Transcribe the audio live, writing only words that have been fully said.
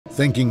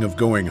Thinking of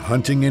going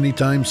hunting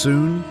anytime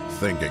soon?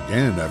 Think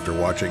again after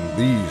watching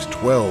these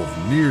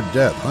 12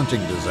 near-death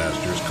hunting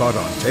disasters caught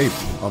on tape.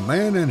 A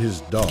man and his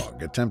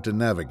dog attempt to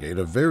navigate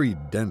a very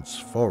dense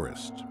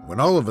forest when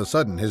all of a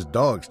sudden his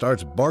dog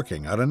starts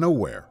barking out of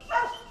nowhere.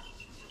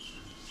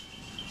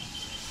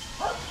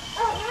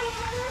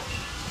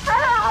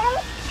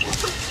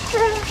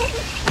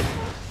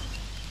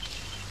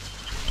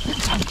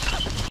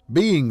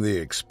 Being the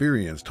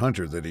experienced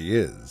hunter that he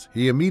is,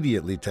 he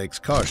immediately takes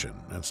caution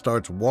and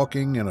starts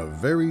walking in a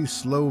very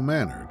slow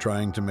manner,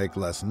 trying to make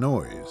less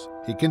noise.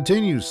 He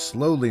continues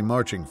slowly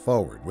marching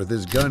forward with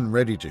his gun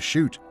ready to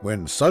shoot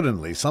when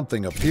suddenly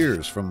something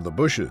appears from the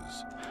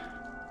bushes.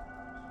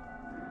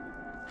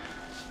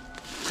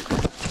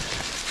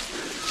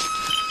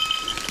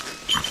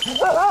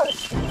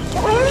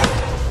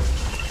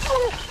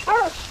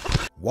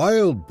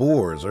 Wild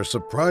boars are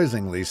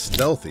surprisingly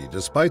stealthy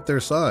despite their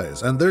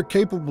size, and they're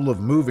capable of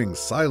moving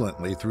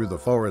silently through the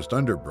forest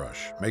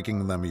underbrush,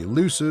 making them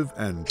elusive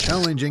and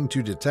challenging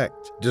to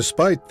detect.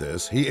 Despite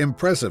this, he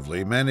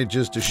impressively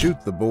manages to shoot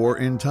the boar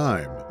in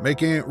time,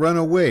 making it run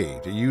away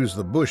to use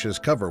the bush as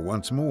cover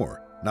once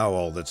more. Now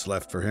all that's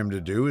left for him to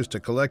do is to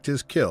collect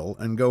his kill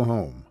and go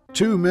home.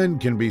 Two men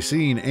can be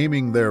seen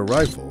aiming their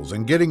rifles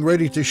and getting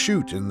ready to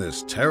shoot in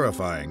this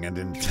terrifying and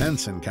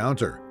intense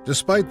encounter.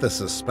 Despite the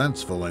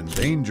suspenseful and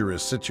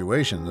dangerous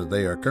situation that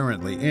they are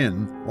currently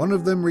in, one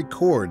of them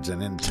records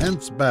an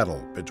intense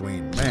battle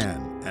between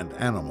man and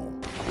animal.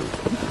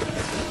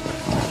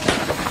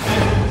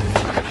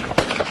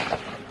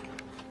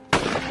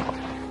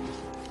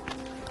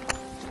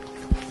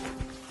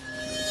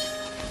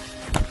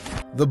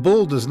 The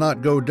bull does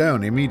not go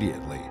down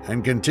immediately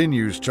and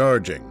continues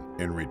charging.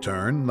 In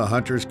return, the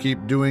hunters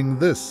keep doing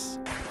this.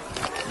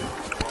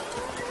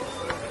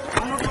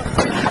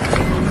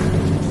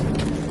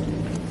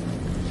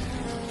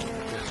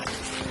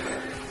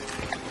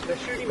 They're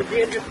shooting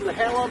again just for the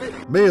hell of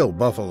it. Male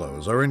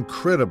buffaloes are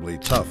incredibly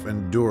tough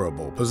and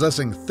durable,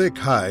 possessing thick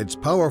hides,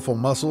 powerful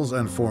muscles,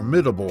 and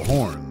formidable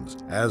horns.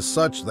 As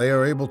such, they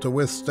are able to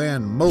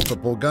withstand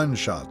multiple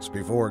gunshots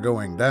before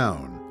going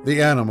down.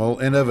 The animal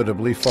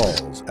inevitably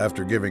falls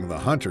after giving the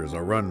hunters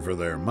a run for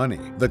their money.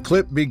 The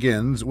clip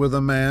begins with a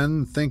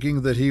man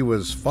thinking that he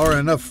was far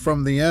enough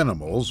from the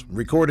animals,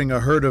 recording a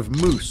herd of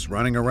moose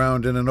running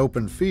around in an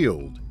open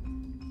field.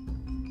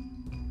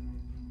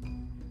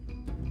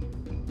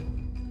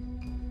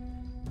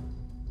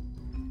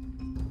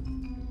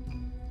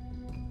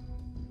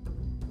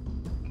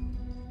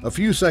 A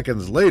few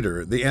seconds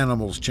later, the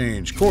animals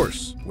change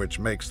course, which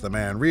makes the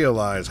man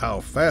realize how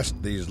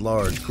fast these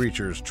large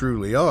creatures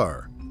truly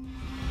are.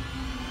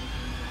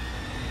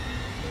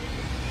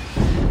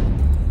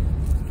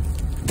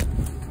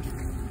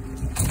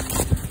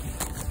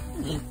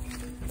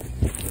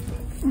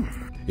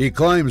 He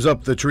climbs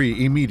up the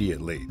tree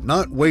immediately,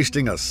 not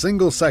wasting a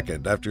single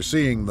second after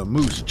seeing the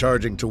moose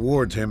charging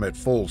towards him at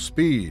full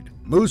speed.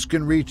 Moose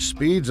can reach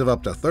speeds of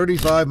up to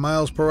 35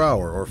 miles per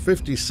hour or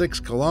 56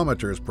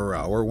 kilometers per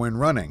hour when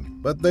running,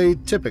 but they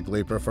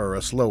typically prefer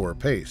a slower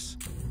pace.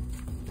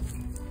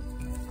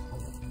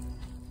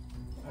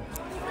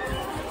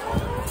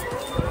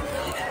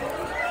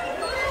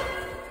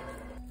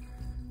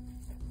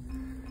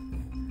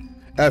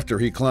 After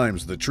he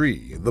climbs the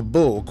tree, the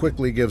bull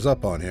quickly gives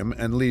up on him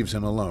and leaves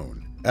him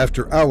alone.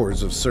 After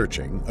hours of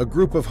searching, a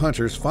group of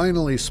hunters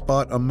finally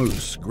spot a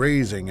moose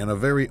grazing in a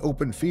very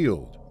open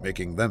field,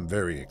 making them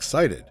very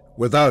excited.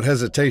 Without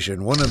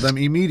hesitation, one of them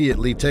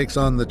immediately takes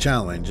on the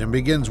challenge and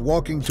begins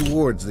walking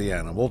towards the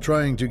animal,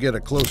 trying to get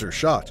a closer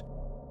shot.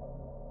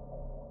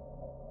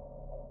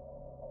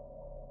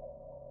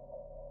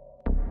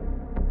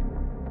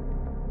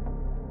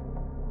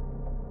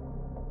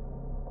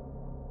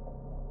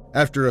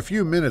 After a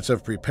few minutes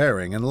of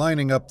preparing and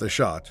lining up the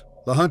shot,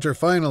 the hunter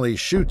finally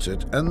shoots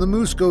it, and the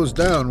moose goes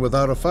down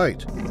without a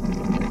fight.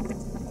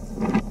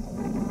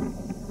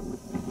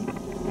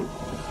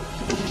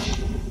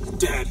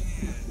 Dead.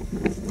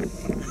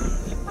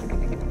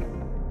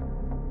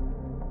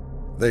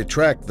 They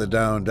track the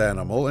downed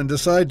animal and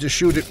decide to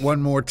shoot it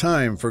one more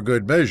time for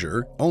good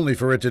measure, only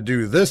for it to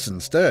do this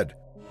instead.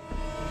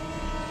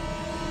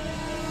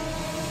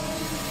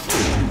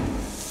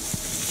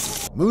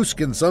 Moose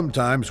can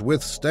sometimes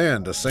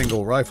withstand a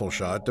single rifle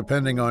shot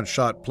depending on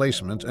shot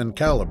placement and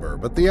caliber,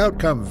 but the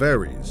outcome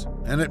varies,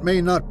 and it may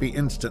not be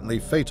instantly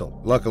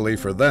fatal. Luckily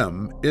for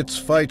them, its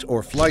fight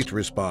or flight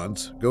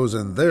response goes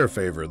in their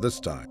favor this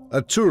time.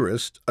 A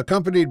tourist,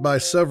 accompanied by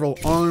several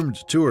armed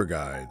tour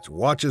guides,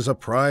 watches a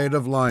pride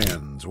of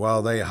lions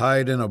while they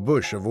hide in a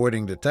bush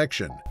avoiding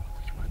detection.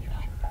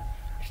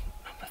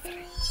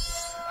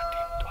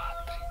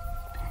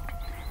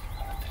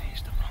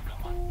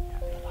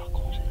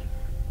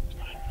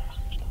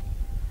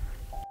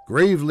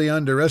 Gravely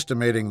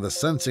underestimating the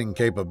sensing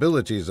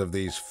capabilities of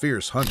these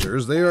fierce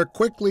hunters, they are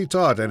quickly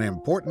taught an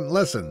important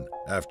lesson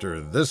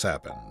after this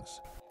happens.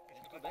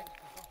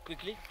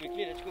 Quickly,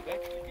 let's go back.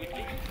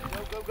 Quickly.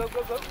 Go.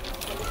 Go.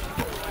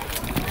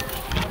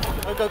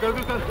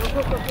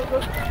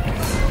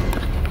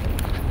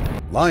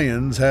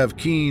 Lions have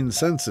keen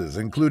senses,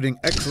 including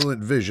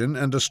excellent vision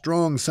and a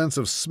strong sense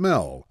of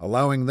smell,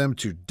 allowing them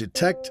to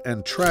detect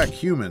and track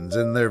humans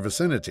in their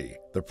vicinity.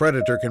 The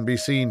predator can be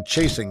seen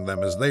chasing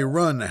them as they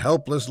run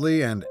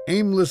helplessly and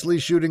aimlessly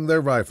shooting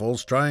their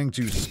rifles, trying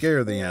to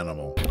scare the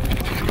animal.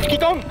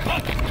 Get on!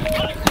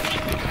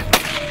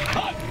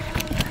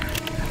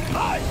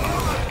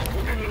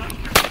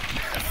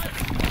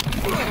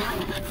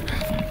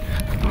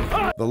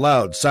 The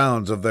loud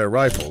sounds of their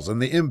rifles and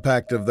the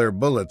impact of their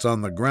bullets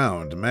on the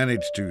ground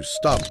manage to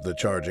stop the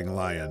charging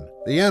lion.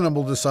 The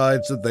animal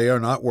decides that they are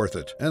not worth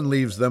it and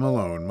leaves them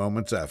alone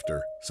moments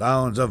after.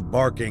 Sounds of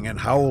barking and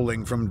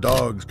howling from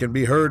dogs can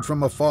be heard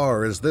from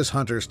afar as this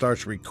hunter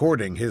starts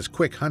recording his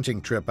quick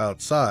hunting trip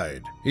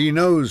outside. He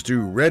knows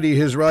to ready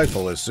his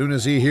rifle as soon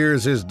as he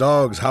hears his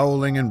dogs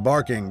howling and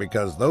barking,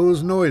 because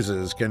those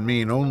noises can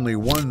mean only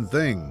one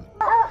thing.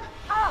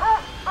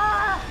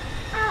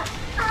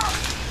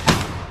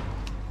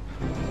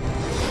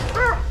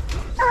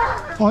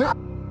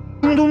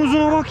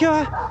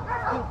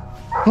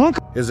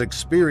 His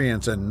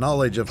experience and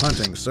knowledge of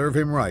hunting serve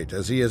him right,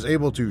 as he is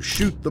able to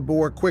shoot the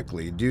boar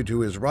quickly due to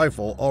his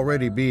rifle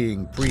already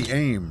being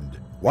pre-aimed.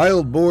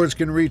 Wild boars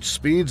can reach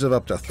speeds of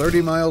up to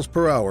 30 miles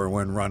per hour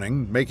when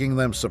running, making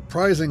them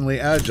surprisingly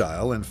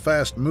agile and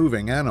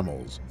fast-moving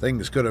animals.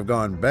 Things could have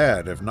gone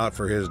bad if not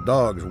for his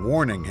dogs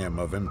warning him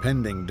of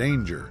impending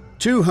danger.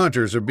 Two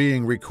hunters are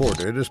being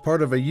recorded as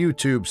part of a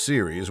YouTube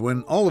series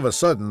when all of a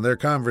sudden their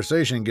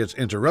conversation gets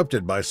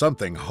interrupted by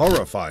something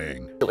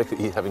horrifying. I feel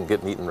like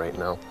getting eaten right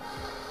now.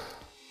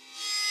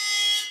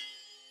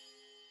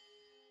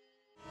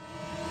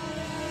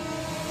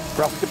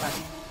 Ralph, get back.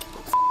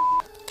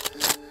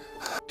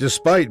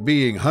 Despite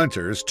being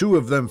hunters, two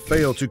of them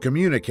fail to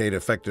communicate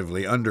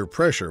effectively under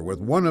pressure,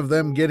 with one of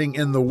them getting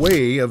in the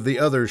way of the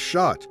other's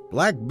shot.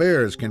 Black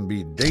bears can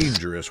be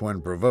dangerous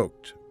when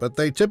provoked, but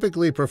they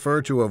typically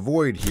prefer to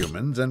avoid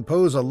humans and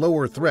pose a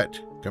lower threat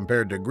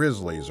compared to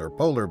grizzlies or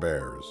polar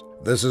bears.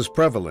 This is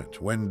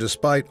prevalent when,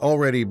 despite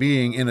already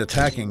being in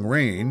attacking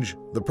range,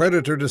 the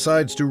predator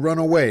decides to run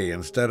away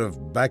instead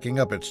of backing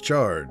up its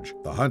charge.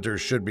 The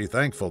hunters should be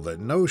thankful that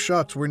no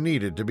shots were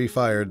needed to be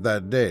fired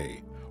that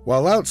day.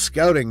 While out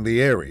scouting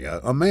the area,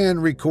 a man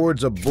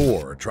records a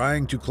boar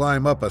trying to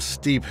climb up a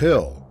steep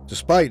hill.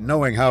 Despite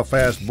knowing how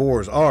fast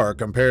boars are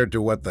compared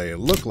to what they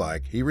look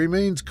like, he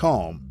remains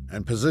calm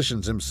and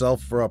positions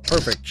himself for a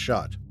perfect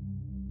shot.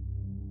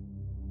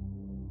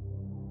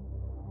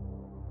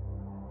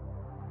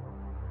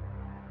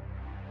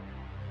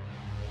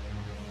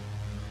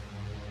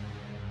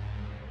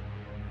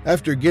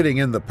 After getting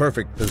in the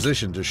perfect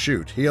position to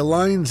shoot, he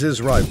aligns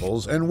his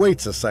rifles and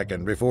waits a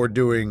second before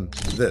doing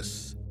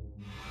this.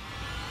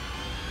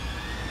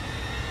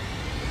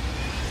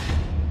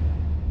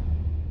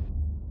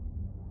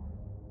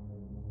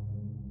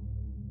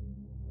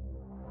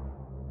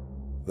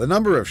 The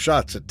number of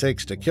shots it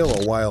takes to kill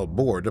a wild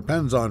boar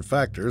depends on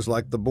factors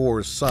like the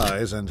boar's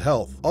size and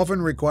health,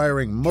 often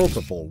requiring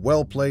multiple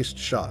well-placed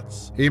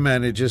shots. He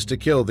manages to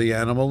kill the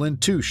animal in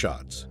 2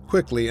 shots,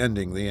 quickly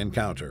ending the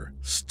encounter.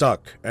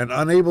 Stuck and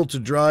unable to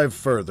drive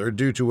further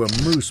due to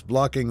a moose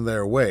blocking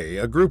their way,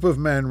 a group of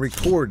men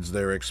records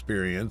their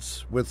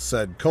experience with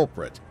said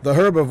culprit. The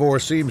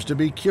herbivore seems to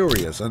be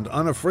curious and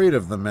unafraid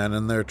of the men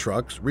in their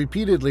trucks,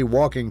 repeatedly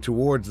walking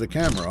towards the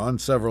camera on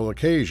several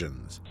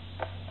occasions.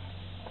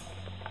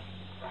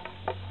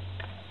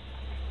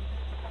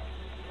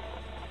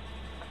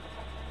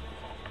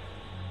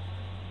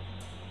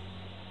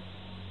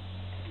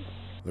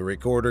 The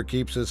recorder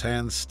keeps his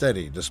hands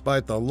steady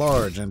despite the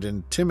large and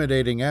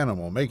intimidating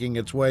animal making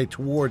its way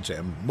towards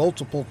him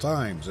multiple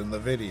times in the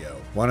video.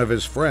 One of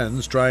his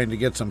friends, trying to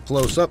get some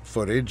close-up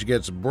footage,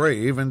 gets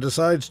brave and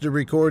decides to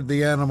record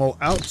the animal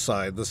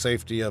outside the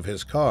safety of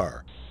his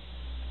car.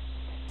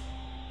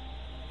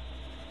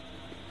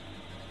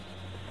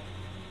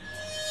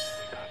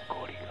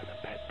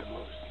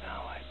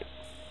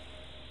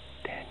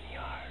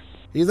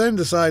 He then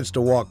decides to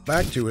walk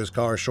back to his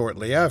car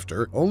shortly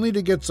after, only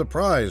to get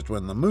surprised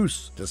when the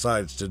moose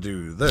decides to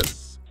do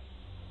this.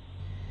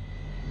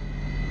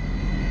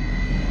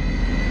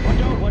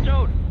 Watch out, watch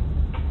out!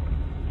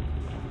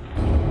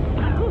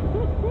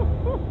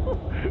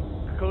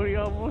 Cody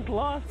almost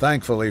lost.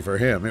 Thankfully for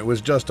him, it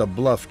was just a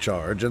bluff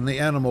charge and the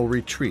animal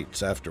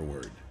retreats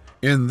afterward.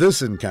 In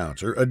this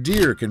encounter, a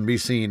deer can be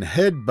seen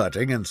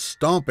head-butting and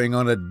stomping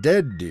on a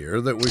dead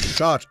deer that was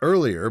shot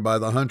earlier by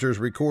the hunters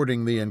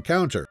recording the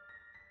encounter.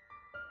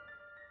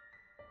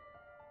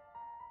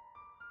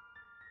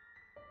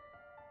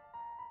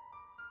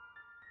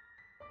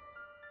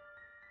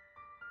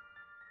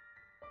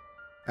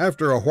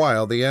 After a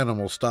while, the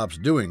animal stops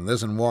doing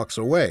this and walks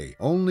away,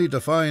 only to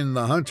find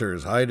the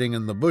hunters hiding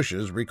in the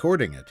bushes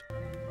recording it.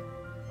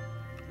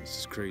 This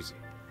is crazy.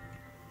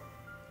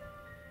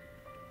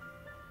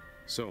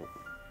 So,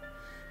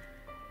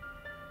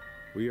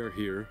 we are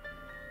here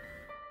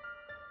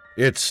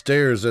It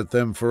stares at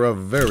them for a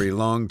very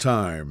long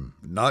time,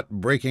 not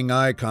breaking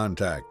eye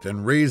contact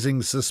and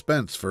raising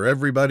suspense for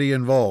everybody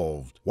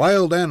involved.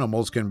 Wild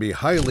animals can be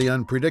highly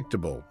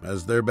unpredictable,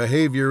 as their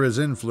behavior is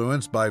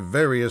influenced by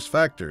various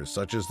factors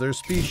such as their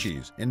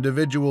species,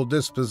 individual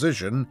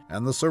disposition,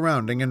 and the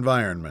surrounding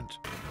environment.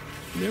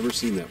 Never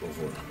seen that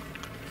before.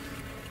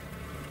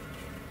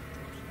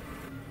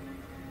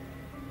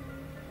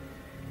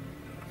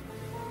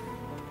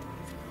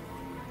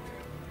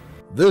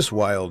 This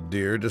wild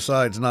deer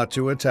decides not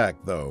to attack,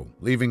 though,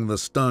 leaving the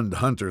stunned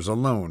hunters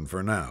alone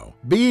for now.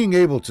 Being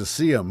able to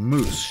see a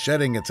moose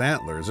shedding its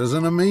antlers is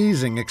an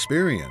amazing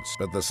experience,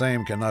 but the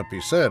same cannot be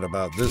said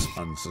about this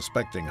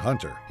unsuspecting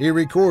hunter. He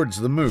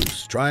records the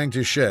moose trying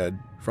to shed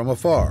from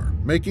afar,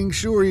 making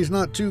sure he's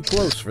not too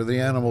close for the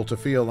animal to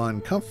feel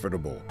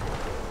uncomfortable.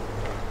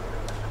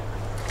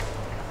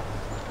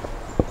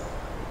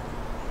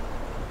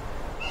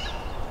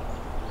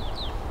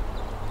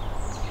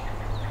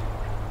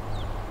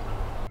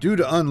 Due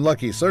to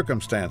unlucky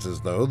circumstances,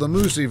 though, the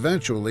moose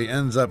eventually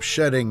ends up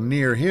shedding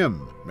near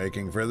him,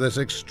 making for this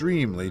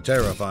extremely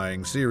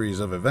terrifying series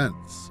of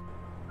events.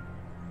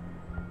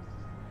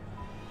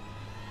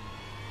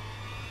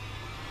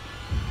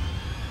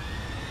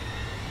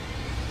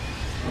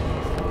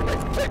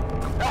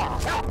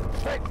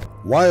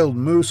 Wild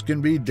moose can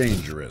be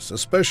dangerous,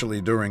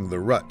 especially during the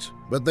rut,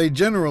 but they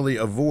generally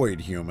avoid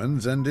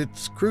humans, and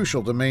it's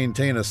crucial to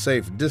maintain a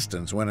safe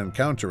distance when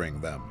encountering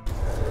them.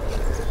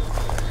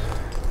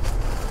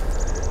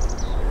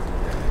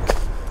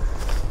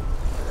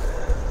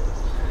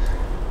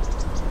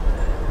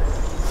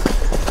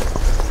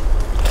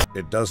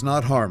 It does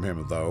not harm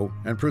him, though,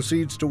 and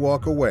proceeds to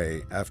walk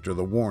away after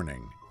the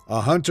warning. A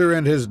hunter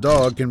and his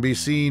dog can be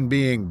seen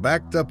being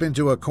backed up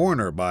into a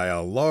corner by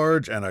a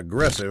large and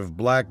aggressive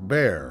black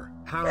bear.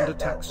 Hound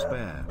attacks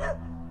bear.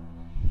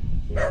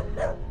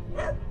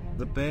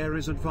 The bear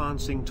is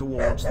advancing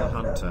towards the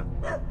hunter.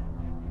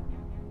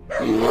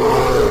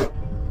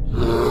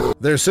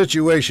 Their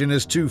situation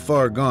is too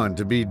far gone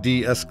to be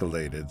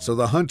de-escalated, so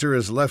the hunter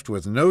is left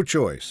with no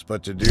choice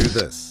but to do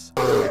this.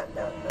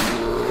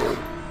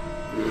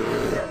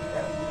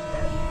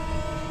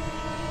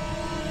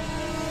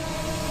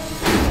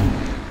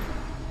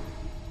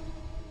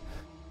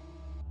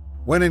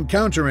 When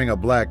encountering a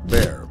black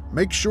bear,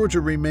 make sure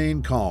to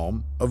remain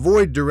calm,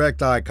 avoid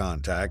direct eye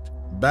contact,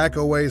 back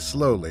away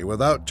slowly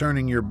without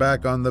turning your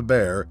back on the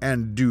bear,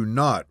 and do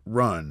not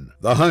run.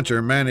 The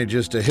hunter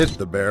manages to hit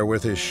the bear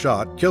with his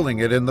shot, killing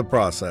it in the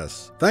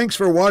process. Thanks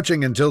for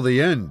watching until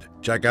the end.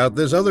 Check out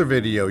this other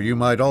video you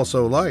might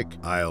also like.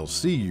 I'll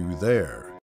see you there.